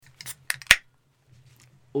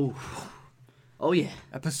Ooh. Oh yeah.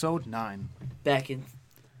 Episode 9. Back in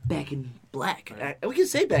black. We can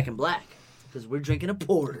say back in black because we're drinking a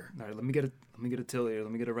porter. All right, let me get a till here.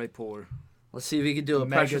 Let me get a right pour. Let's see if we can do it.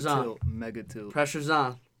 Pressure's on. Mega till. Pressure's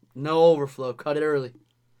on. No overflow. Cut it early.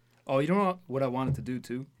 Oh, you know what I wanted to do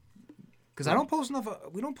too? Because I don't post enough.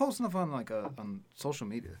 We don't post enough on on social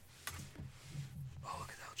media. Oh, look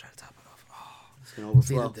at that! I'll try to top it off. Oh, it's gonna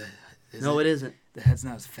overflow. No, it isn't. The head's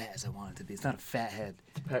not as fat as I want it to be. It's not a fat head.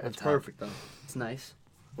 It's perfect though. It's nice.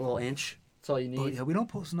 A little inch. That's all you need. But yeah, we don't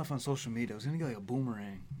post enough on social media. I was gonna get like a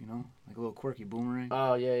boomerang, like a little quirky boomerang.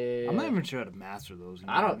 Oh yeah. I'm not even sure how to master those.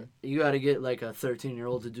 I don't. You got to get like a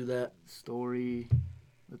 13-year-old to do that. Story.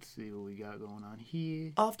 Let's see what we got going on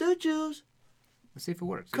here. Off the juice. Let's see if it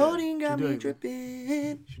works. Codeine got me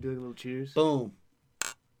dripping. Should do like a little cheers. Boom.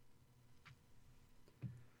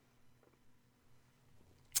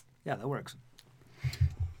 Yeah, that works.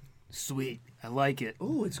 Sweet. I like it.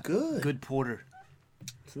 Ooh, it's good. Good porter.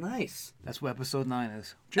 It's nice. That's what episode 9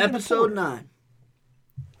 is. Episode 9.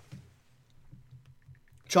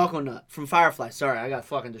 Choco Nut from Firefly. Sorry, I got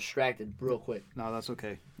fucking distracted real quick. No, that's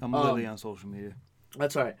okay. I'm literally on social media.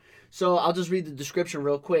 That's all right. So I'll just read the description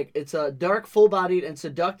real quick. It's dark, full-bodied, and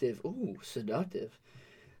seductive. Ooh, seductive.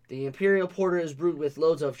 The Imperial Porter is brewed with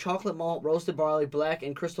loads of chocolate malt, roasted barley, black,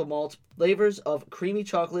 and crystal malts, flavors of creamy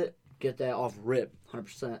chocolate. Get that off rip,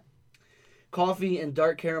 100%. Coffee and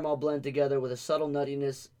dark caramel blend together with a subtle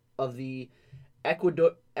nuttiness of the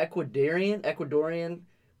Ecuadorian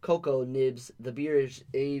cocoa nibs. The beer is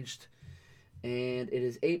aged, and it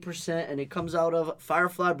is 8%, and it comes out of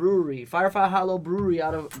Firefly Hollow Brewery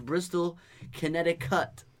out of Bristol,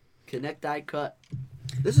 Connecticut.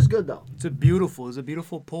 This is good though. It's a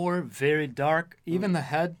beautiful pour, very dark. Even the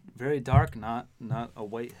head, very dark, not a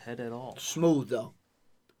white head at all. Smooth though.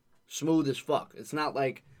 Smooth as fuck. It's not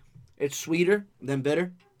like, it's sweeter than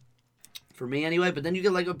bitter. For me anyway, but then you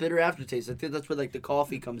get like a bitter aftertaste. I think that's where like the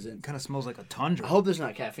coffee comes in. It kind of smells like a Tundra. I hope there's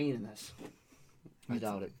not caffeine in this. I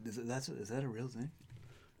doubt it. Is that a real thing?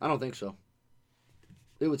 I don't think so.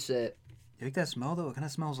 It would say it. You like that smell though? It kind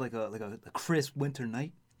of smells like a crisp winter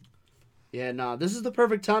night. Yeah, nah. This is the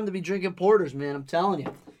perfect time to be drinking porters, man. I'm telling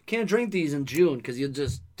you. Can't drink these in June because you'll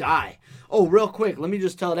just die. Oh, real quick, let me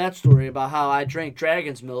just tell that story about how I drank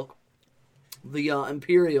Dragon's Milk, the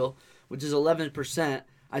Imperial, which is 11%.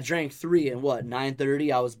 I drank 3 and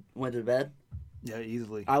 9:30. I went to bed. Yeah,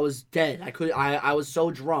 easily. I was dead. I was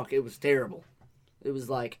so drunk. It was terrible. It was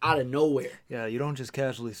like out of nowhere. Yeah, you don't just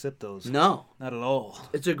casually sip those. No. Not at all.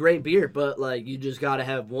 It's a great beer, but like you just got to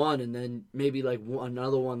have one and then maybe like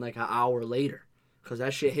another one like an hour later. Because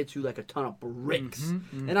that shit hits you like a ton of bricks.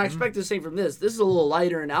 And I expect the same from this. This is a little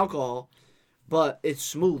lighter in alcohol, but it's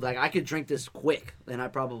smooth. Like I could drink this quick, and I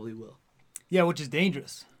probably will. Yeah, which is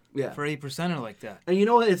dangerous. Yeah. For 8%er like that. And you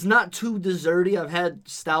know what? It's not too desserty. I've had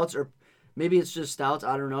stouts, or maybe it's just stouts,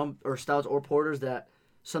 I don't know, or stouts or porters that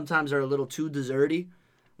sometimes are a little too desserty.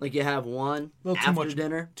 Like you have one after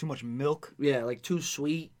dinner. Too much milk. Yeah, like too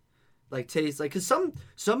sweet. Like taste like, because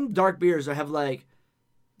some dark beers have like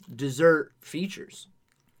dessert features.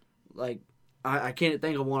 Like I can't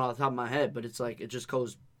think of one off the top of my head, but it's like it just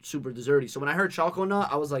goes super desserty. So when I heard Choco Nut,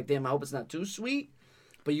 I was like, damn, I hope it's not too sweet.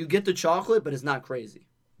 But you get the chocolate, but it's not crazy.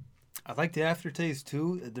 I like the aftertaste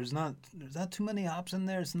too. There's not too many hops in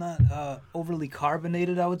there. It's not overly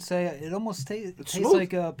carbonated, I would say. It almost tastes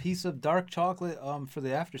like a piece of dark chocolate for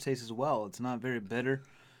the aftertaste as well. It's not very bitter.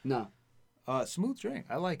 No. Smooth drink.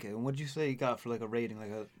 I like it. And what'd you say you got for like a rating?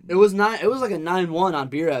 It was like a 9.1 on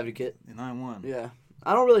Beer Advocate. A 9.1. Yeah.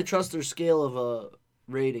 I don't really trust their scale of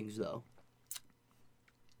ratings though.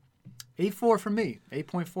 8.4 for me.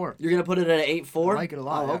 8.4. You're gonna put it at an 8.4? I like it a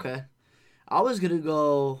lot. Oh, okay. I was gonna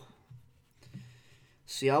go.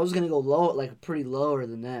 See, I was gonna go low, like pretty lower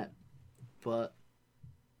than that, but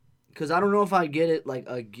because I don't know if I get it like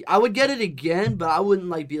I would get it again, but I wouldn't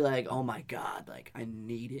like be like, oh my god, like I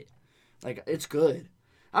need it. Like it's good.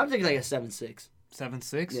 I would think like a 7.6.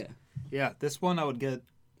 7.6? Yeah. Yeah. This one I would get.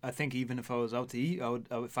 I think even if I was out to eat, I would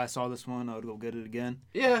if I saw this one, I would go get it again.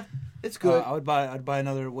 Yeah, it's good. I'd buy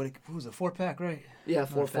another. What was it? 4-pack, right? Yeah,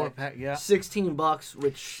 4-pack. 4-pack. Yeah. $16,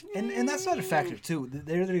 which and that's not a factor too.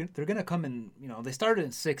 They're gonna come in. They started in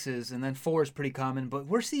 6s and then 4 is pretty common, but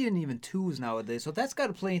we're seeing even 2s nowadays. So that's got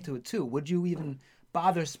to play into it too. Would you even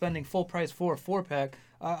bother spending full price for a 4-pack?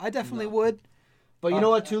 I definitely would. But you know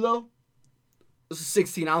what too though? This is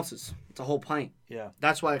 16 ounces. It's a whole pint. Yeah.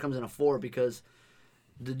 That's why it comes in a 4 because.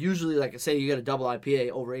 Usually, like say you get a double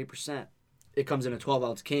IPA over 8%, it comes in a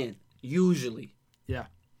 12-ounce can. Usually. Yeah.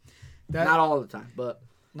 Not all the time, but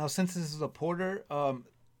now since this is a porter,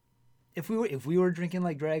 if we were drinking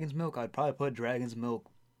like Dragon's Milk, I'd probably put Dragon's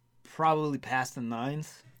Milk probably past the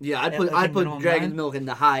 9s. Yeah, At, I'd like, put minimum Dragon's 9? Milk in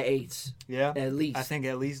the high 8s. Yeah, At least. I think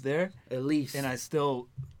at least there. At least. And I still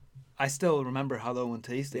remember how that one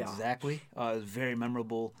tasted exactly. It was very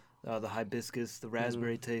memorable. The hibiscus, the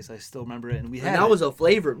raspberry taste, I still remember it. And that was a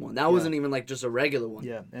flavored one. That wasn't even like just a regular one.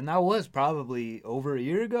 Yeah, and that was probably over a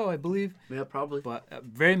year ago, I believe. Yeah, probably. But a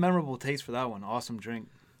very memorable taste for that one. Awesome drink.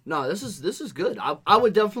 No, this is good. I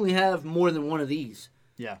would definitely have more than one of these.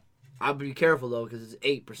 Yeah. I'd be careful though, because it's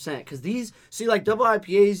 8%. Because these, see, like double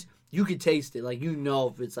IPAs, you could taste it. Like, you know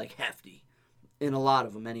if it's like hefty. In a lot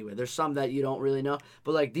of them anyway. There's some that you don't really know.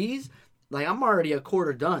 But like these, like I'm already a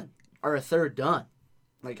quarter done. Or a third done.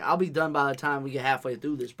 Like, I'll be done by the time we get halfway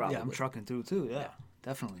through this, probably. Yeah, I'm trucking through, too. Yeah,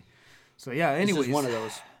 definitely. So, yeah, anyways. This is one of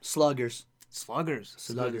those. Sluggers. Sluggers.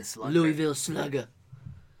 Louisville Slugger.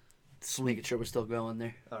 Just making sure we're still going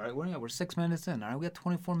there. All right, we're 6 minutes in. All right, we got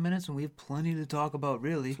 24 minutes, and we have plenty to talk about,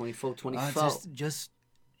 really. 24. Just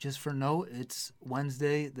for note, it's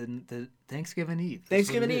Wednesday, the Thanksgiving Eve.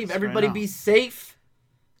 Thanksgiving Eve. Everybody be safe.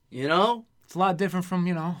 You know? It's a lot different from,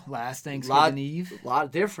 last Thanksgiving Eve. A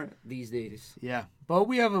lot different these days. Yeah. But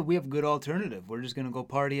we have a good alternative. We're just going to go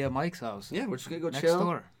party at Mike's house. Yeah, we're just going to go next chill.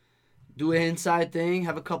 Door. Do an inside thing.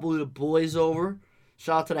 Have a couple of the boys over.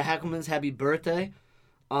 Shout out to the Heckelmans. Happy birthday.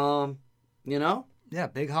 You know? Yeah,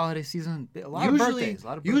 big holiday season. A lot of birthdays.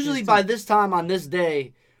 Usually by this time on this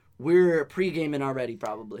day, we're pre-gaming already,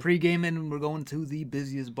 probably. Pre-gaming, we're going to the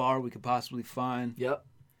busiest bar we could possibly find. Yep.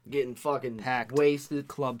 Getting fucking packed, wasted.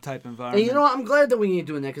 Club type environment. And you know what? I'm glad that we ain't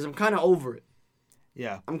doing that because I'm kind of over it.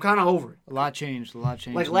 Yeah. I'm kind of over it. A lot changed.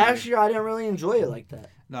 Like last year, I didn't really enjoy it like that.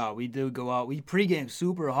 No, we did go out. We pre-game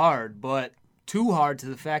super hard, but too hard to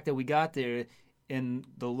the fact that we got there and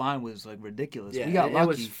the line was like ridiculous. Yeah, we got lucky. It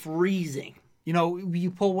was freezing. You know, you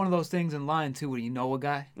pull one of those things in line too where you know a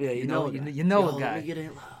guy. Yeah, you know a guy. You know a guy. Let me get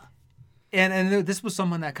in. And this was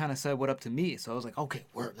someone that kind of said what up to me. So I was like, okay,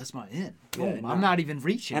 word, that's my in. Yeah, I'm not even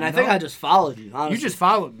reaching. And I think I just followed you, honestly. You just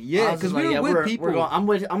followed me, yeah. Because we were with people. I'm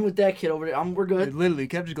with that kid over there. We're good. It literally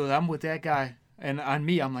kept just goes, I'm with that guy. And on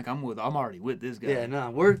me, I'm like, I'm already with this guy. Yeah,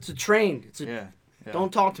 no, it's a train. Yeah.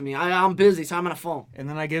 Don't talk to me. I'm busy, so I'm on a phone. And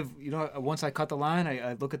then I give, once I cut the line,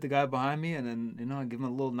 I look at the guy behind me, and then, I give him a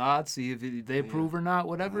little nod, see if they approve or not,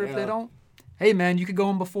 whatever. If they don't, hey, man, you could go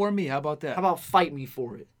in before me. How about that? How about fight me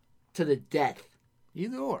for it? To the death.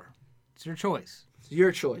 Either or. It's your choice. It's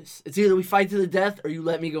your choice. It's either we fight to the death or you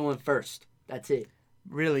let me go in first. That's it.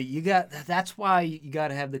 Really, that's why you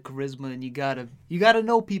gotta have the charisma and you gotta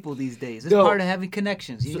know people these days. It's part of having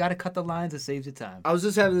connections. You gotta cut the lines. It saves you time. I was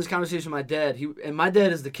just having this conversation with my dad. And my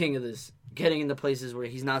dad is the king of this, getting into places where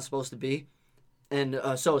he's not supposed to be, and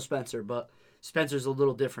so is Spencer. But Spencer's a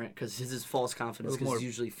little different because his is false confidence because he's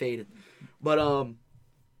usually faded. But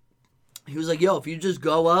he was like, "Yo, if you just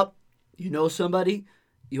go up, you know somebody,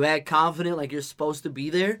 you act confident like you're supposed to be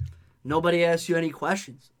there, nobody asks you any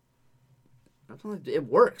questions." It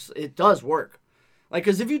works. It does work. Like,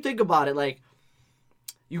 because if you think about it, like,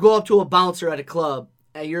 you go up to a bouncer at a club,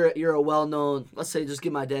 and you're a well-known, let's say, just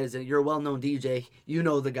give my dad as you're a well-known DJ, you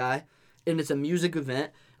know the guy, and it's a music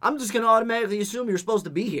event, I'm just going to automatically assume you're supposed to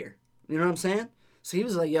be here. You know what I'm saying? So he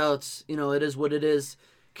was like, yo, it's, it is what it is.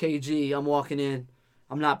 KG, I'm walking in.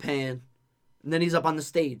 I'm not paying. And then he's up on the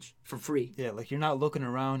stage for free. Yeah, like you're not looking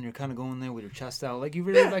around. You're kind of going there with your chest out. Like you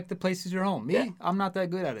really like the places your home. Me, I'm not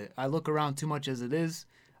that good at it. I look around too much as it is.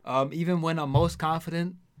 Even when I'm most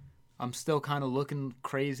confident, I'm still kind of looking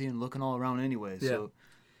crazy and looking all around anyway. Yeah. So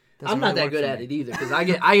I'm not that good at it either because I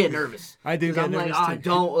get nervous. I do get nervous too. I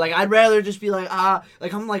don't like. I'd rather just be like I'll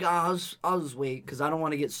just wait because I don't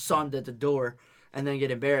want to get sunned at the door and then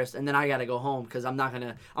get embarrassed and then I gotta go home because I'm not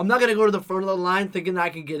gonna go to the front of the line thinking that I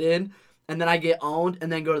can get in. And then I get owned, and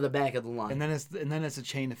then go to the back of the line. And then it's a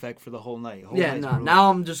chain effect for the whole night. Now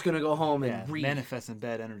I'm just gonna go home and read. Manifesting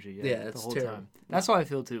bad energy. Yeah, the whole terrible. time. That's how I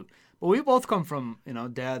feel too. But we both come from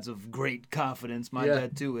dads of great confidence. My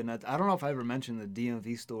dad too, and I don't know if I ever mentioned the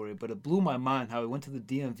DMV story, but it blew my mind how I went to the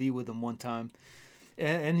DMV with him one time,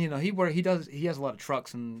 and he has a lot of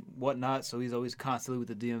trucks and whatnot, so he's always constantly with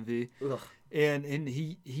the DMV, and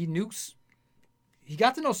he nukes. He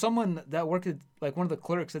got to know someone that worked at, like, one of the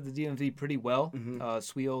clerks at the DMV pretty well,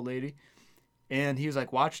 sweet old lady. And he was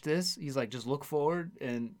like, watch this. He's like, just look forward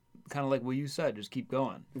and kind of like what you said, just keep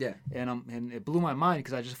going. Yeah. And it blew my mind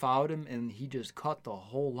because I just followed him and he just cut the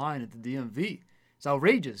whole line at the DMV. It's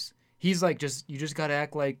outrageous. He's like, you just got to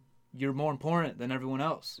act like you're more important than everyone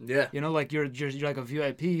else. Yeah. Like you're like a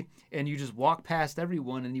VIP and you just walk past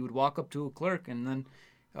everyone and you would walk up to a clerk and then...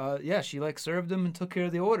 she like served him and took care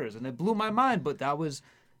of the orders, and it blew my mind. But that was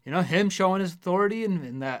You know, him showing his authority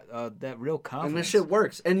and that real confidence. And this shit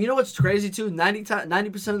works. And you know what's crazy too?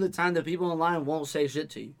 90% of the time, the people online won't say shit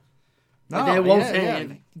to you. Like, they won't say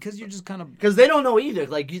anything. Because you're just kind of... Because they don't know either.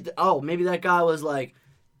 Like, maybe that guy was like...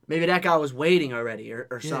 Maybe that guy was waiting already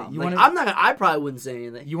or something. Like, I probably wouldn't say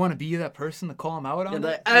anything. You want to be that person to call him out on it?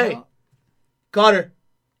 Like, hey, Cutter.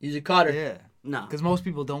 He's a cutter. Yeah. No. Because most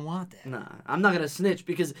people don't want that. Nah. I'm not going to snitch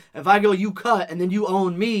because if I go, you cut, and then you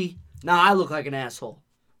own me, now I look like an asshole.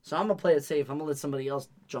 So I'm going to play it safe. I'm going to let somebody else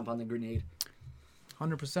jump on the grenade.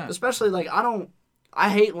 100%. Especially, like, I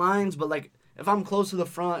hate lines, but, like, if I'm close to the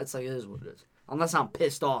front, it's like, it is what it is. Unless I'm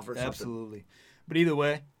pissed off or something. Absolutely. But either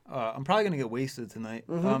way, I'm probably gonna get wasted tonight.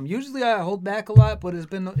 Mm-hmm. Usually I hold back a lot, but it's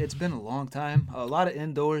been a long time. A lot of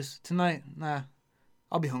indoors tonight. Nah,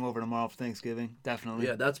 I'll be hungover tomorrow for Thanksgiving. Definitely.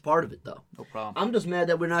 Yeah, that's part of it though. No problem. I'm just mad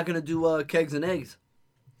that we're not gonna do kegs and eggs.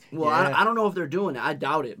 Well, yeah. I don't know if they're doing it. I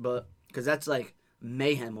doubt it, but because that's like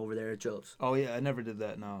mayhem over there at Joe's. Oh yeah, I never did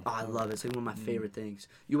that. No. Oh, I love it. It's like one of my favorite things.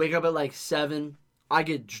 You wake up at like 7. I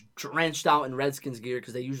get drenched out in Redskins gear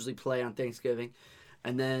because they usually play on Thanksgiving,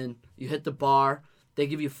 and then you hit the bar. They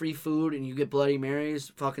give you free food, and you get Bloody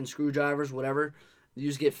Marys, fucking screwdrivers, whatever. You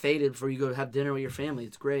just get faded before you go have dinner with your family.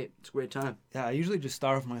 It's great. It's a great time. Yeah, I usually just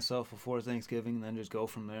starve myself before Thanksgiving and then just go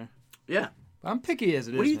from there. Yeah. I'm picky as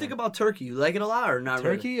it is. What do you think about turkey? You like it a lot or not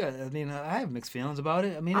turkey? Really? I mean, I have mixed feelings about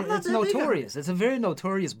it. I mean, it's notorious. It's a very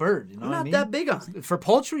notorious bird. You know what I mean? I'm not that big on it. For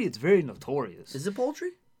poultry, it's very notorious. Is it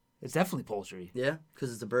poultry? It's definitely poultry. Yeah,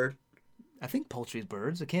 because it's a bird. I think poultry is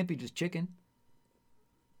birds. It can't be just chicken.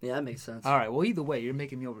 Yeah, that makes sense. All right. Well, either way, you're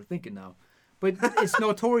making me overthink it now. But it's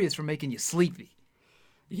notorious for making you sleepy.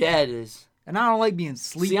 Yeah, it is. And I don't like being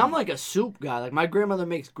sleepy. See, I'm like a soup guy. Like, my grandmother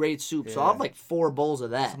makes great soup, so I'll have like 4 bowls of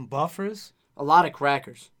that. Some buffers. A lot of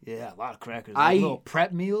crackers. Yeah, a lot of crackers. I little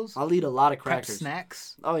prep meals. I'll eat a lot of Prep crackers.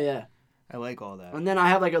 snacks. Oh, yeah. I like all that. And then I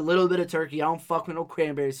have like a little bit of turkey. I don't fuck with no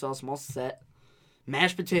cranberry sauce. I'm all set.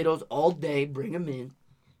 Mashed potatoes all day. Bring them in.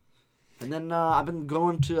 And then I've been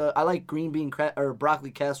going to... I like green bean or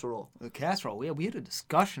broccoli casserole. The casserole. Yeah, we had a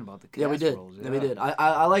discussion about the casseroles. Yeah, we did.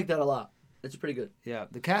 I like that a lot. It's pretty good. Yeah,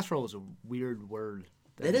 the casserole is a weird word.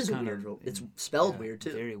 It is a weird word. It's spelled weird,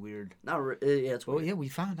 too. Very weird. Yeah, it's weird. Well, yeah, we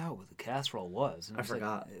found out what the casserole was. And I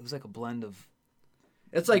forgot. It was like a blend of...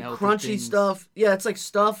 It's like crunchy stuff. Yeah, it's like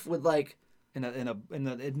stuff with like...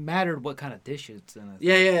 it mattered what kind of dish it's in.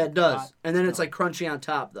 Yeah, it does. And then it's like crunchy on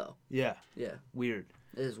top, though. Yeah. Yeah. Weird.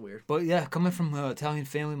 It is weird. But yeah, coming from an Italian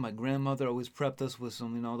family, my grandmother always prepped us with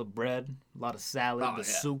some, the bread, a lot of salad,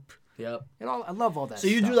 soup. Yep. I love all that So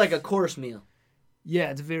you stuff. do like a course meal?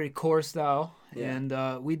 Yeah, it's a very coarse style. Yeah.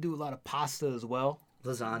 And we do a lot of pasta as well.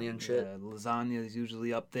 Lasagna and shit. Yeah, lasagna is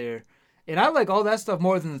usually up there. And I like all that stuff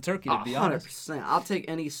more than the turkey, to be honest. 100%. I'll take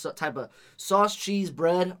any type of sauce, cheese,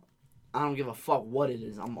 bread. I don't give a fuck what it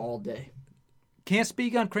is. I'm all day. Can't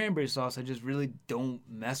speak on cranberry sauce. I just really don't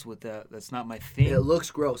mess with that. That's not my thing. It looks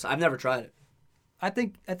gross. I've never tried it. I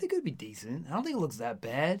think it'd be decent. I don't think it looks that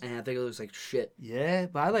bad. And I think it looks like shit. Yeah,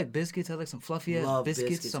 but I like biscuits. I like some fluffy ass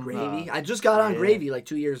biscuits. Some gravy. I just got on gravy like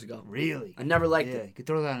 2 years ago. Really? I never liked it. You could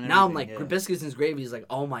throw that on now I'm like, biscuits and gravy is like,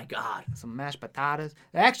 oh my god. Some mashed potatoes.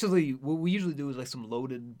 Actually, what we usually do is like some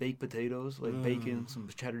loaded baked potatoes, like bacon, some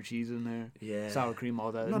cheddar cheese in there. Yeah. Sour cream,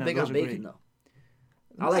 all that. I'm not big on bacon though.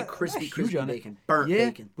 I like crispy bacon, burnt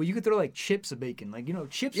bacon. But you could throw like chips of bacon. Like,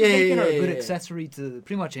 chips of bacon are a good accessory to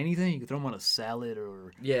pretty much anything. You could throw them on a salad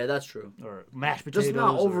or... Yeah, that's true. Or mashed potatoes. Just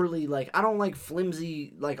not overly, I don't like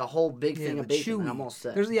flimsy, like a whole big thing of bacon, and I'm all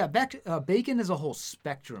set. Bacon is a whole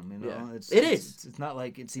spectrum, Yeah. It is. It's not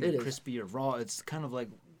like it's either crispy or raw. It's kind of like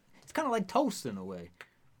toast in a way.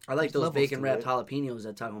 I like those bacon wrapped jalapenos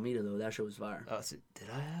at Taco Mita though. That shit was fire. Did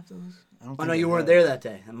I have those? I don't. Oh no, you weren't there that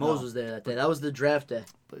day. And Mose was there that day. That was the draft day.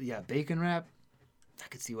 But yeah, bacon wrap. I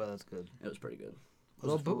could see why that's good. It was pretty good. It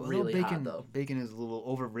was really bacon hot, though. Bacon is a little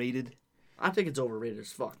overrated. I think it's overrated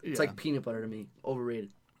as fuck. It's like peanut butter to me. Overrated.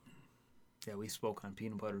 Yeah, we spoke on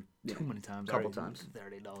peanut butter too many times. Couple times. They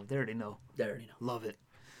already know. Love it.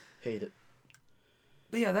 Hate it.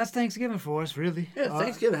 But yeah, that's Thanksgiving for us, really. Yeah,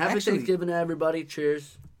 Thanksgiving. Happy Thanksgiving to everybody.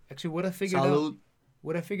 Cheers. Actually, what I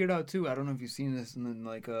figured out too, I don't know if you've seen this, and then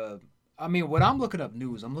when I'm looking up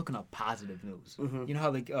news, I'm looking up positive news. Mm-hmm. You know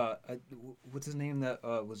how what's his name that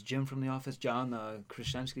was Jim from The Office, John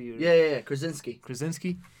Krasinski? Krasinski.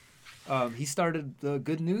 Krasinski. He started the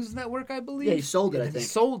Good News Network, I believe. Yeah, he sold it. I think he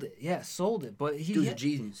sold it. But dude's a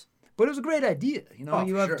genius. But it was a great idea.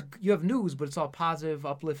 Sure. You have news, but it's all positive,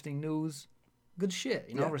 uplifting news, good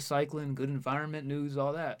shit. Recycling, good environment news,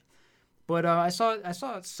 all that. But I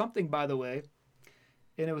saw something, by the way,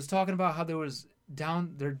 and it was talking about how there was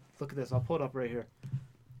down there. Look at this. I'll pull it up right here.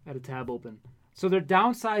 I had a tab open. So they're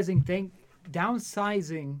downsizing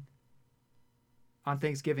on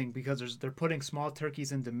Thanksgiving because they're putting small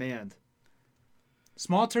turkeys in demand.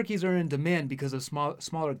 Small turkeys are in demand because of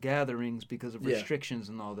smaller gatherings, because of restrictions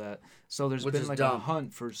and all that. So there's been like a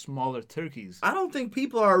hunt for smaller turkeys. I don't think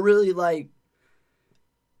people are really like.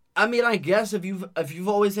 I mean, I guess if you've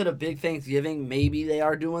always had a big Thanksgiving, maybe they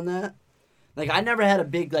are doing that. Like, I never had a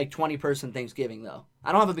big, like, 20-person Thanksgiving, though.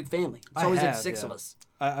 I don't have a big family. It's always like 6 of us.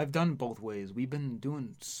 I've done both ways. We've been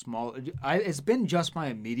doing small. It's been just my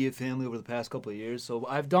immediate family over the past couple of years, so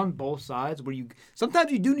I've done both sides. Where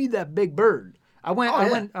sometimes you do need that big bird. I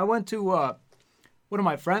went to one of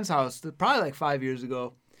my friend's house probably like 5 years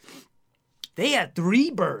ago. They had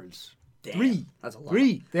 3 birds. Damn, 3. That's a lot.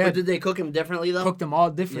 3. But did they cook them differently, though? Cooked them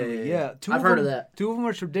all differently, yeah. I've heard of that. 2 of them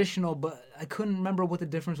were traditional, but I couldn't remember what the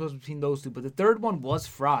difference was between those 2. But the third one was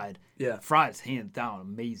fried. Yeah. Fried is hands down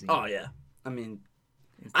amazing. Oh, yeah. I mean,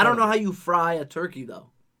 I don't know how you fry a turkey,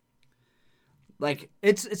 though. Like,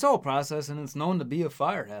 it's all processed, and it's known to be a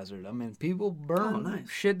fire hazard. I mean, people burn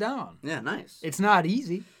shit down. Yeah, nice. It's not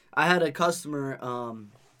easy. I had a customer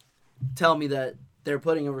tell me that they're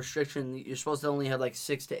putting a restriction. You're supposed to only have like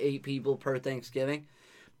 6 to 8 people per Thanksgiving.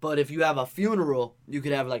 But if you have a funeral, you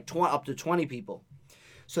could have like up to 20 people.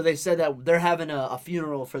 So they said that they're having a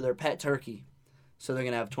funeral for their pet turkey. So they're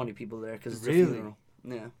going to have 20 people there because it's a funeral.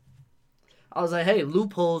 Yeah. I was like, hey,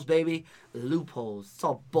 loopholes, baby. Loopholes. It's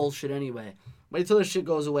all bullshit anyway. Wait till this shit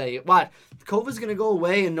goes away. Watch. COVID's going to go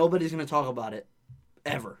away and nobody's going to talk about it.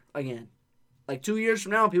 Ever. Again. Like 2 years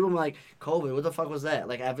from now, people will be like, COVID, what the fuck was that?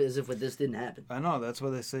 Like, as if this didn't happen. I know. That's why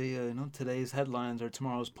they say, today's headlines are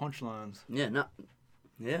tomorrow's punchlines. Yeah, no.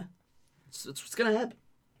 Yeah. It's what's going to happen.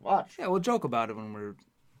 Watch. Yeah, we'll joke about it when we're...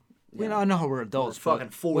 I know we're adults, but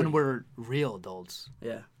fucking 40. When we're real adults.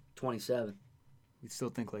 Yeah, 27. We still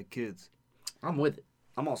think like kids. I'm with it.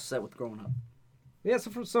 I'm all set with growing up. Yeah,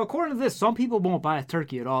 so according to this, some people won't buy a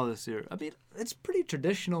turkey at all this year. I mean, it's pretty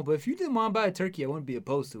traditional, but if you didn't want to buy a turkey, I wouldn't be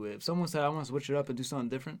opposed to it. If someone said, I want to switch it up and do something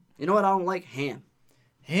different. You know what? I don't like ham.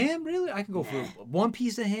 Ham? Really? I can go for one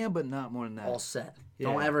piece of ham, but not more than that. All set. Yeah.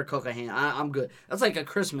 Don't ever cook a ham. I'm good. That's like a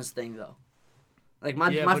Christmas thing, though. Like,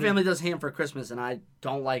 my family does ham for Christmas, and I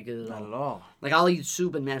don't like it at all. Not at all. Like, I'll eat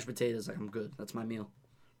soup and mashed potatoes. Like, I'm good. That's my meal.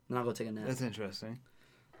 Then I'll go take a nap. That's interesting.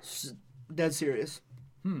 Dead serious.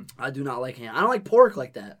 I do not like ham. I don't like pork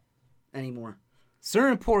like that anymore.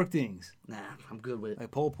 Certain pork things. Nah, I'm good with it.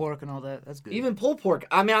 Like pulled pork and all that. That's good. Even pulled pork.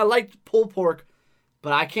 I mean, I like pulled pork,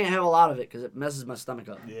 but I can't have a lot of it because it messes my stomach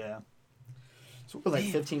up. Yeah. So we're like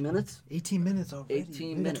 15 minutes? 18 minutes already. 18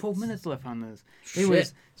 we minutes. got 12 minutes left on this. Shit.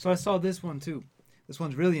 Anyways, so I saw this one too. This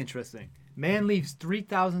one's really interesting. Man leaves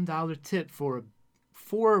 $3,000 tip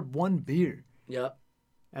for one beer. Yep.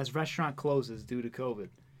 As restaurant closes due to COVID.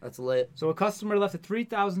 That's lit. So a customer left a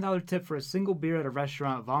 $3,000 tip for a single beer at a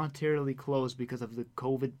restaurant voluntarily closed because of the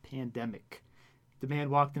COVID pandemic. The man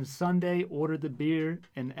walked in Sunday, ordered the beer,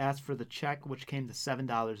 and asked for the check, which came to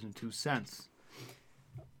 $7.02.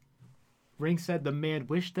 Ring said the man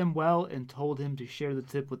wished them well and told him to share the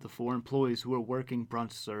tip with the 4 employees who were working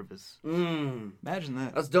brunch service. Imagine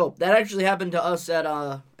that. That's dope. That actually happened to us at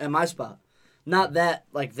my spot. Not that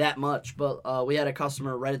much, but we had a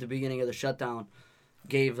customer right at the beginning of the shutdown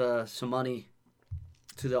gave some money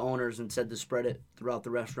to the owners and said to spread it throughout the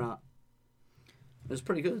restaurant. It was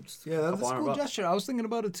pretty good. Yeah, that's a cool gesture. I was thinking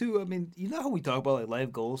about it too. I mean, you know how we talk about like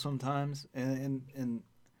life goals sometimes, and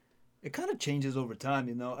it kind of changes over time.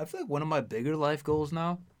 You know, I feel like one of my bigger life goals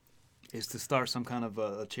now is to start some kind of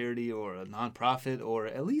a charity or a nonprofit, or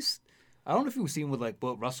at least I don't know if you've seen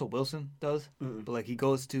what Russell Wilson does, but like he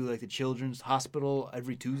goes to like the children's hospital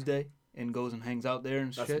every Tuesday and goes and hangs out there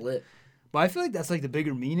and shit. That's lit. But I feel like that's like the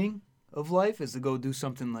bigger meaning of life is to go do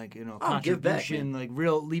something like, contribution, give back,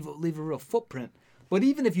 leave a real footprint. But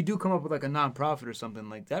even if you do come up with like a nonprofit or something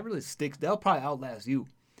like that, really sticks. That'll probably outlast you.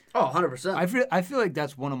 Oh, 100%. I feel like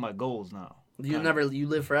that's one of my goals now. You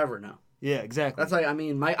live forever now. Yeah, exactly. That's like, I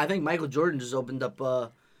mean, I think Michael Jordan just opened up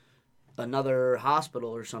another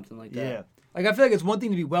hospital or something like that. Yeah. Like, I feel like it's one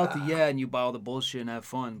thing to be wealthy, and you buy all the bullshit and have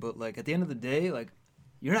fun, but like at the end of the day, like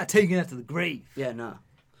you're not taking that to the grave. Yeah, no.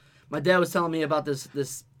 My dad was telling me about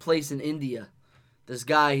this place in India. This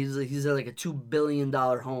guy, he's at like a $2 billion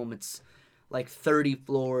home. It's like 30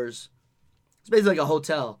 floors. It's basically like a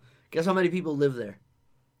hotel. Guess how many people live there?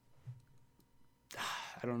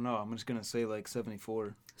 I don't know. I'm just going to say like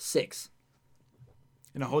 74. 6.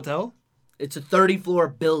 In a hotel? It's a 30-floor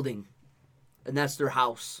building, and that's their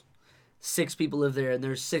house. 6 people live there, and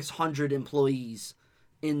there's 600 employees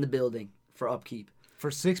in the building for upkeep. For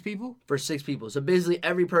 6 people? For 6 people. So basically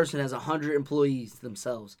every person has 100 employees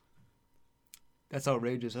themselves. That's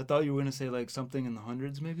outrageous. I thought you were gonna say like something in the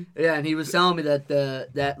hundreds, maybe. Yeah, and he was telling me that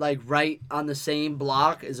that like right on the same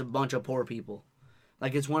block is a bunch of poor people.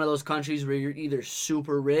 Like it's one of those countries where you're either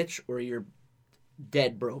super rich or you're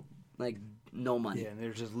dead broke, like no money. Yeah, and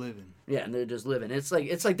they're just living. Yeah, and they're just living. It's like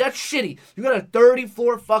that's shitty. You got a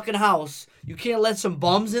 30-floor fucking house. You can't let some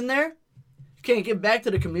bums in there. You can't give back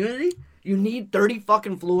to the community. You need 30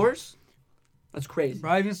 fucking floors. That's crazy.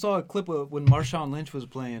 Bro, I even saw a clip of when Marshawn Lynch was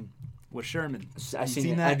playing with Sherman. I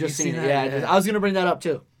seen that? I just You seen it. that? Yeah, I was gonna bring that up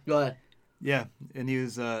too. Go ahead. Yeah, and he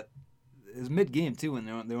was it was mid game too when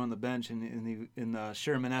they were on the bench and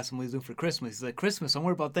Sherman asked him what he's doing for Christmas. He's like, Christmas, I'm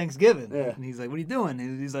worried about Thanksgiving. Yeah. And he's like, what are you doing?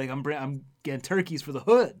 And he's like, I'm getting turkeys for the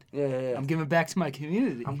hood. Yeah. I'm giving back to my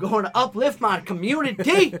community. I'm going to uplift my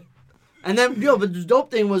community. And then but the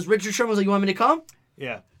dope thing was Richard Sherman was like, you want me to come?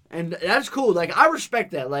 Yeah. And that's cool. Like I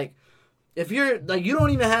respect that. Like if you're like you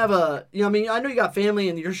don't even have a I mean I know you got family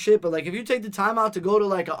and your shit, but like if you take the time out to go to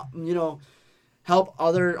like help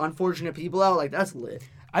other unfortunate people out, like that's lit.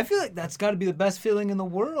 I feel like that's got to be the best feeling in the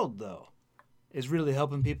world, though, is really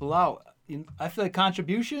helping people out. I feel like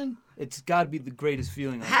contribution, it's got to be the greatest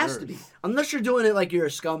feeling on It has earth. to be. Unless you're doing it like you're a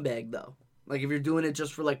scumbag, though. Like if you're doing it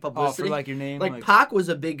just for like publicity. Oh, for like your name? Like Pac was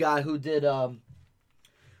a big guy who did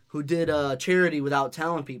charity without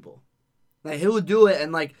telling people. Like he would do it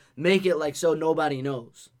and like make it like so nobody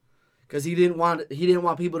knows, because he didn't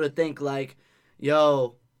want people to think like,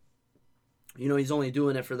 yo, he's only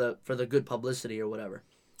doing it for the good publicity or whatever.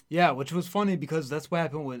 Yeah, which was funny because that's what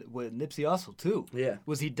happened with Nipsey Hussle too. Yeah,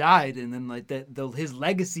 was he died and then like his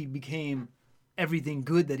legacy became everything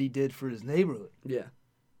good that he did for his neighborhood. Yeah,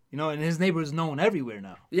 and his neighborhood is known everywhere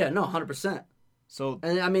now. Yeah, no, 100%. So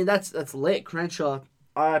and I mean that's lit. Crenshaw,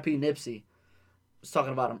 R.I.P. Nipsey. I was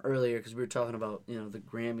talking about him earlier because we were talking about the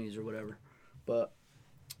Grammys or whatever, but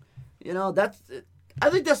I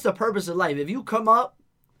think that's the purpose of life. If you come up,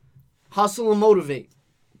 hustle and motivate.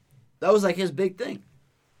 That was like his big thing.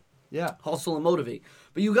 Yeah, hustle and motivate.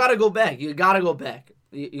 But you gotta go back.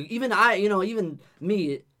 Even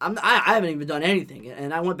me, I haven't even done anything,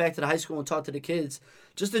 and I went back to the high school and talked to the kids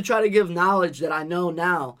just to try to give knowledge that I know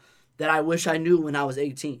now that I wish I knew when I was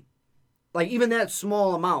 18. Like even that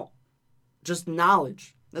small amount. Just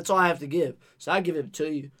knowledge. That's all I have to give. So I give it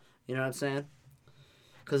to you. You know what I'm saying?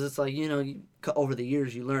 Because it's like, over the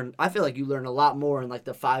years you learn. I feel like you learn a lot more in like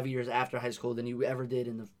the 5 years after high school than you ever did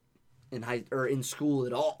in school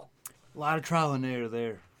at all. A lot of trial and error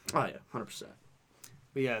there. Oh yeah, 100%.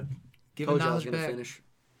 But yeah, giving knowledge back. Finish.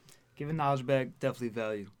 Giving knowledge back, definitely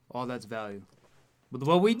value. All that's value. But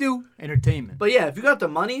what we do, entertainment. But yeah, if you got the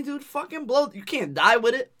money, dude, fucking blow. You can't die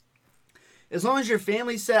with it. As long as your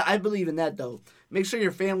family's set, I believe in that though. Make sure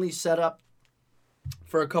your family's set up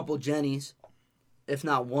for a couple Jennies, if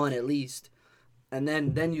not one at least, and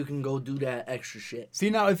then you can go do that extra shit. See,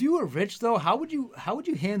 now if you were rich though, how would you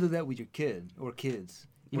handle that with your kid or kids?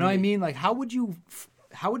 You know what I mean? Like how would you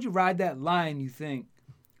ride that line? You think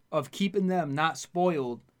of keeping them not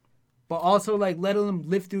spoiled, but also like letting them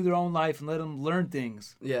live through their own life and let them learn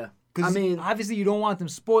things. Yeah. Because obviously you don't want them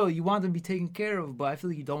spoiled. You want them to be taken care of, but I feel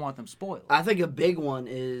like you don't want them spoiled. I think a big one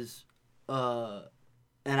is, and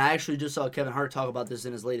I actually just saw Kevin Hart talk about this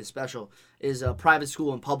in his latest special, is private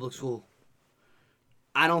school and public school.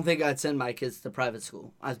 I don't think I'd send my kids to private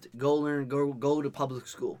school. I'd go to public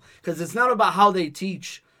school. Because it's not about how they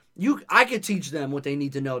teach. I could teach them what they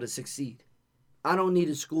need to know to succeed. I don't need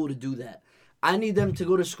a school to do that. I need them to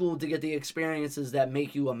go to school to get the experiences that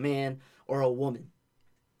make you a man or a woman.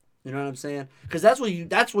 You know what I'm saying? Because that's what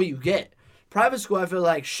you get. Private school, I feel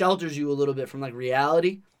like, shelters you a little bit from like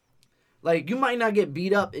reality. Like you might not get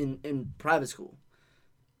beat up in private school.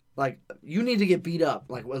 Like you need to get beat up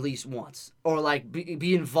like at least once, or like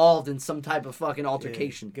be involved in some type of fucking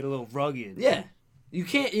altercation. Yeah, get a little rugged. Yeah.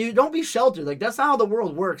 You don't be sheltered. Like that's not how the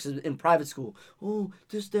world works in private school. Oh,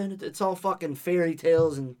 this then it's all fucking fairy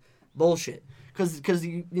tales and bullshit. Because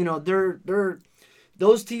they're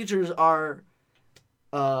those teachers are.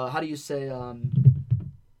 How do you say,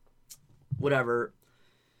 whatever,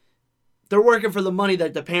 they're working for the money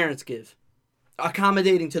that the parents give,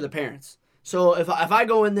 accommodating to the parents. So if I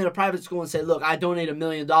go into a private school and say, look, I donate $1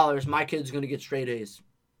 million, my kid's going to get straight A's.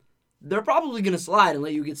 They're probably going to slide and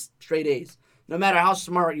let you get straight A's, no matter how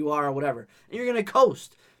smart you are or whatever. And you're going to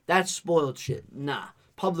coast. That's spoiled shit. Nah.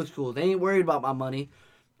 Public school, they ain't worried about my money.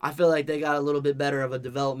 I feel like they got a little bit better of a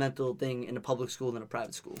developmental thing in a public school than a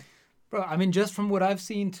private school. Bro, I mean, just from what I've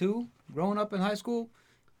seen, too, growing up in high school,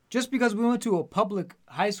 just because we went to a public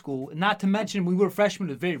high school, not to mention we were freshmen,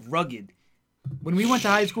 it was very rugged. When we went to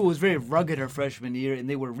high school, it was very rugged our freshman year, and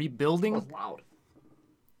they were rebuilding. That was loud.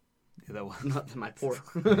 Yeah, that was. Not to my port.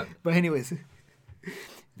 But anyways,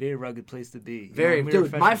 Very rugged place to be. Very,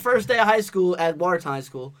 dude. My first day of high school at Watertown High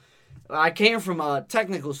School, I came from a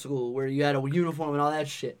technical school where you had a uniform and all that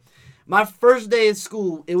shit. My first day at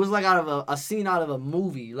school, it was like out of a scene out of a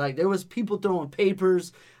movie. Like, there was people throwing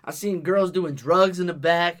papers. I seen girls doing drugs in the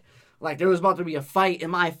back. Like, there was about to be a fight in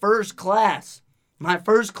my first class.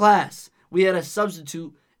 We had a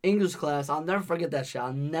substitute English class. I'll never forget that shit.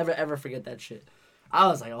 I'll never, ever forget that shit. I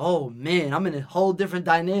was like, oh, man, I'm in a whole different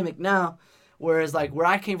dynamic now. Whereas, like, where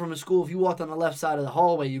I came from in school, if you walked on the left side of the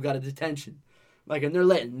hallway, you got a detention. Like, and they're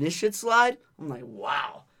letting this shit slide. I'm like,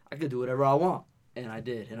 wow, I could do whatever I want. And I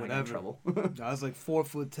did, and I got in trouble. I was like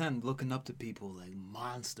 4'10", looking up to people like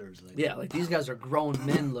monsters. Like, yeah, like these guys are grown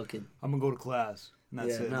men looking. I'm gonna go to class, and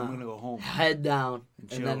that's it. I'm gonna go home. Head down,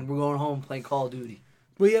 and then we're going home playing Call of Duty.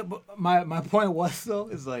 But yeah, but my point was though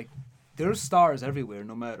is like there's stars everywhere,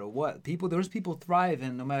 no matter what. There's people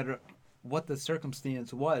thriving no matter what the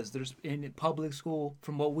circumstance was. There's in public school,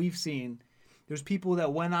 from what we've seen, there's people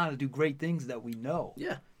that went on to do great things that we know.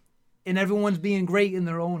 Yeah. And everyone's being great in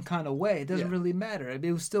their own kind of way. It doesn't really matter. I mean,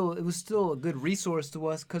 it was still a good resource to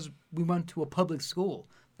us because we went to a public school.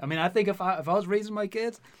 I mean, I think if I was raising my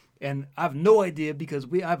kids, and I have no idea because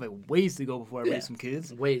I have ways to go before I raise some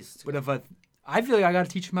kids. But if I feel like I got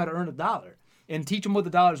to teach them how to earn $1 and teach them what the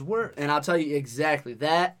dollar's worth. And I'll tell you exactly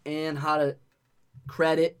that, and how to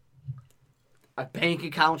credit a bank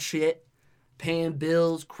account shit, paying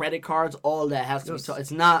bills, credit cards, all that has to be taught. It's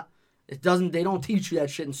not. It doesn't. They don't teach you that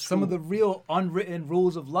shit in school. Some of the real unwritten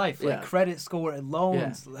rules of life, like credit score and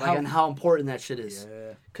loans, and how important that shit is.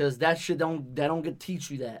 Because that shit don't get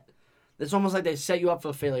teach you that. It's almost like they set you up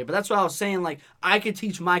for failure. But that's what I was saying. Like, I could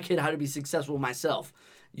teach my kid how to be successful myself.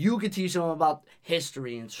 You could teach them about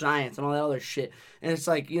history and science and all that other shit. And it's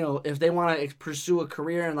like, you know, if they want to pursue a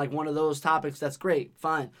career in like one of those topics, that's great,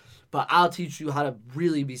 fine. But I'll teach you how to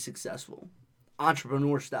really be successful,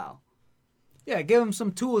 entrepreneur style. Yeah, give them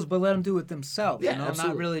some tools, but let them do it themselves. Yeah, you know,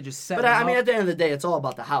 absolutely. not really just set. But I mean, at the end of the day, it's all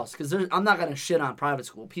about the house. Because I'm not gonna shit on private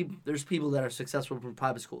school. There's people that are successful from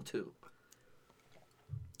private school too.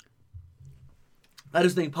 I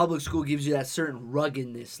just think public school gives you that certain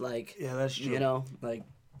ruggedness, like that's true. You know, like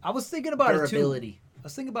I was thinking about durability. It too. I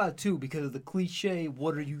was thinking about it too because of the cliche.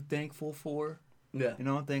 What are you thankful for? Yeah, you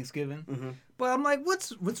know, Thanksgiving. Mm-hmm. But I'm like,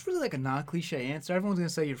 what's really like a non-cliche answer? Everyone's gonna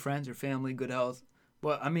say your friends, your family, good health.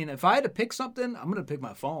 But, I mean, if I had to pick something, I'm going to pick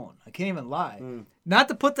my phone. I can't even lie. Not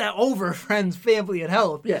to put that over friends, family, and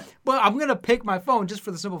health. Yeah. But I'm going to pick my phone just for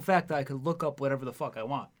the simple fact that I could look up whatever the fuck I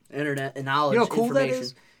want. Internet and knowledge, you know how cool information. That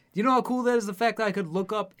is? Do you know how cool that is, the fact that I could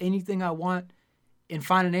look up anything I want and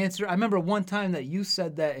find an answer? I remember one time that you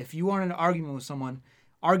said that if you are in an argument with someone,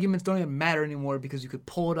 arguments don't even matter anymore because you could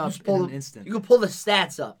pull it up in an instant. You could pull the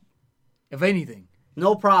stats up. If anything.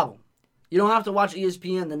 No problem. You don't have to watch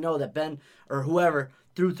ESPN to know that Ben or whoever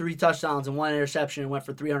threw 3 touchdowns and 1 interception and went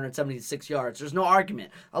for 376 yards. There's no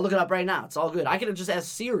argument. I'll look it up right now. It's all good. I could have just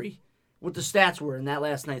asked Siri what the stats were in that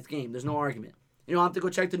last night's game. There's no argument. You don't have to go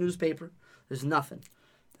check the newspaper. There's nothing.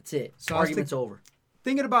 That's it. So argument's over.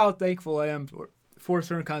 Thinking about how thankful I am for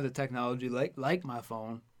certain kinds of technology, like my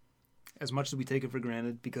phone, as much as we take it for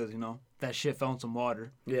granted because, you know, that shit fell in some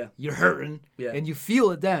water. Yeah. You're hurting. Yeah. And you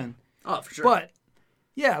feel it then. Oh, for sure. But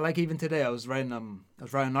yeah, like even today, I was writing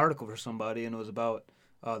an article for somebody, and it was about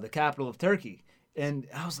the capital of Turkey, and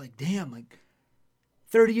I was like, damn, like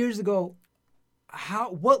 30 years ago,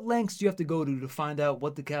 what lengths do you have to go to find out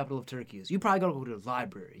what the capital of Turkey is? You probably gotta go to the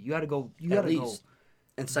library. You gotta go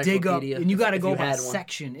dig up, and you gotta go by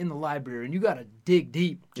section in the library, and you gotta dig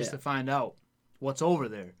deep just to find out what's over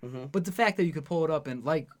there. Mm-hmm. But the fact that you could pull it up and,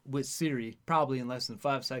 like with Siri, probably in less than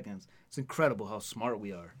 5 seconds, it's incredible how smart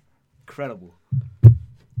we are. Incredible.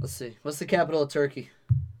 Let's see. What's the capital of Turkey?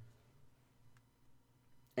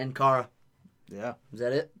 Ankara. Yeah. Is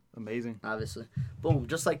that it? Amazing. Obviously. Boom.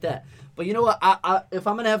 Just like that. But you know what? I if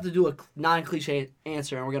I'm going to have to do a non-cliche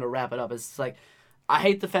answer and we're going to wrap it up, it's like, I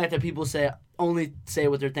hate the fact that people only say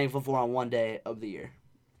what they're thankful for on one day of the year.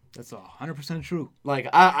 That's 100% true. Like,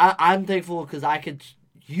 I'm thankful because I could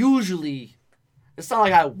usually, it's not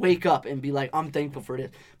like I wake up and be like, I'm thankful for this.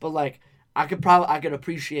 But like, I could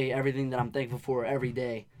appreciate everything that I'm thankful for every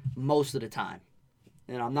day, most of the time.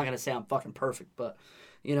 And I'm not gonna say I'm fucking perfect, but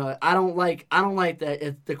you know, I don't like that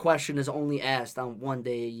if the question is only asked on one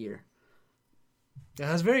day a year. Yeah,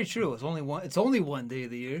 that's very true. It's only one day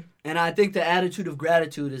of the year. And I think the attitude of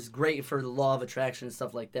gratitude is great for the law of attraction and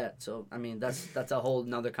stuff like that. So I mean, that's a whole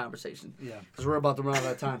nother conversation. Yeah, because we're about to run out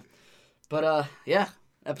of time. But yeah,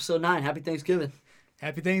 episode 9. Happy Thanksgiving.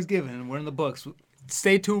 Happy Thanksgiving, and we're in the books.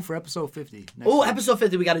 Stay tuned for episode 50. Oh, episode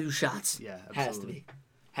 50, we got to do shots. Yeah, absolutely.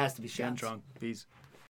 Has to be shots. Getting drunk. Peace.